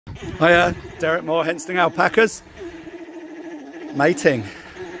Hiya, Derek Moore, Hensting Alpacas. Mating.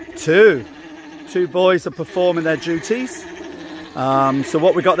 Two boys are performing their duties. So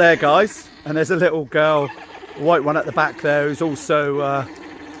what we got there, guys, and there's a little girl, a white one at the back there, who's also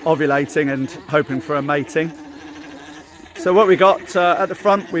ovulating and hoping for a mating. So what we got at the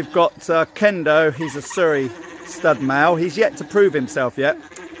front, we've got Kendo. He's a Surrey stud male. He's yet to prove himself yet.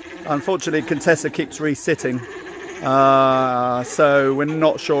 Unfortunately, Contessa keeps resitting, so we're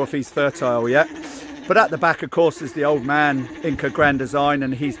not sure if he's fertile yet. But at the back, of course, is the old man, Inca Grand Design,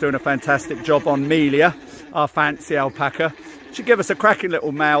 and he's doing a fantastic job on Melia, our fancy alpaca. She gave us a cracking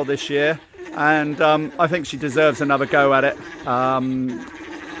little male this year, and I think she deserves another go at it.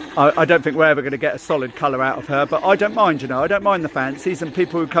 I don't think we're ever going to get a solid colour out of her, but I don't mind, you know. I don't mind the fancies, and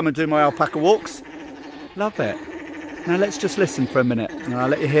people who come and do my alpaca walks love it. Now let's just listen for a minute, and I'll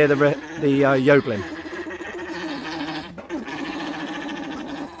let you hear the yodeling.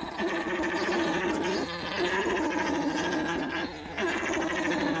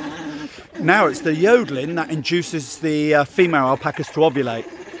 Now it's the yodeling that induces the female alpacas to ovulate.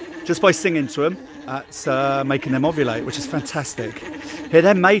 Just by singing to them, that's making them ovulate, which is fantastic. Here,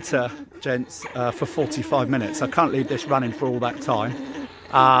 they're mater, gents, for 45 minutes. I can't leave this running for all that time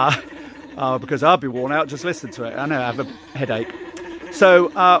because I'll be worn out just listening to it. I know I have a headache. So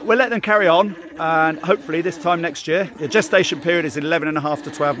we'll let them carry on, and hopefully this time next year. The gestation period is 11.5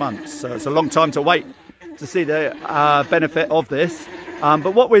 to 12 months, so it's a long time to wait to see the benefit of this.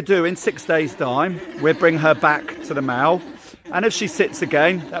 But what we'll do in 6 days' time, we'll bring her back to the male. And if she sits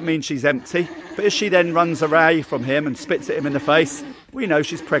again, that means she's empty. But if she then runs away from him and spits at him in the face, we know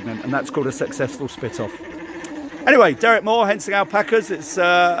she's pregnant, and that's called a successful spit-off. Anyway, Derek Moore, Hensting Alpacas. It's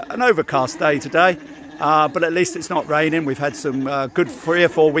an overcast day today, but at least it's not raining. We've had some good 3 or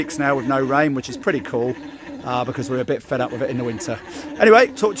 4 weeks now with no rain, which is pretty cool because we're a bit fed up with it in the winter. Anyway,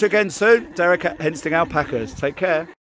 talk to you again soon. Derek at Hensting Alpacas. Take care.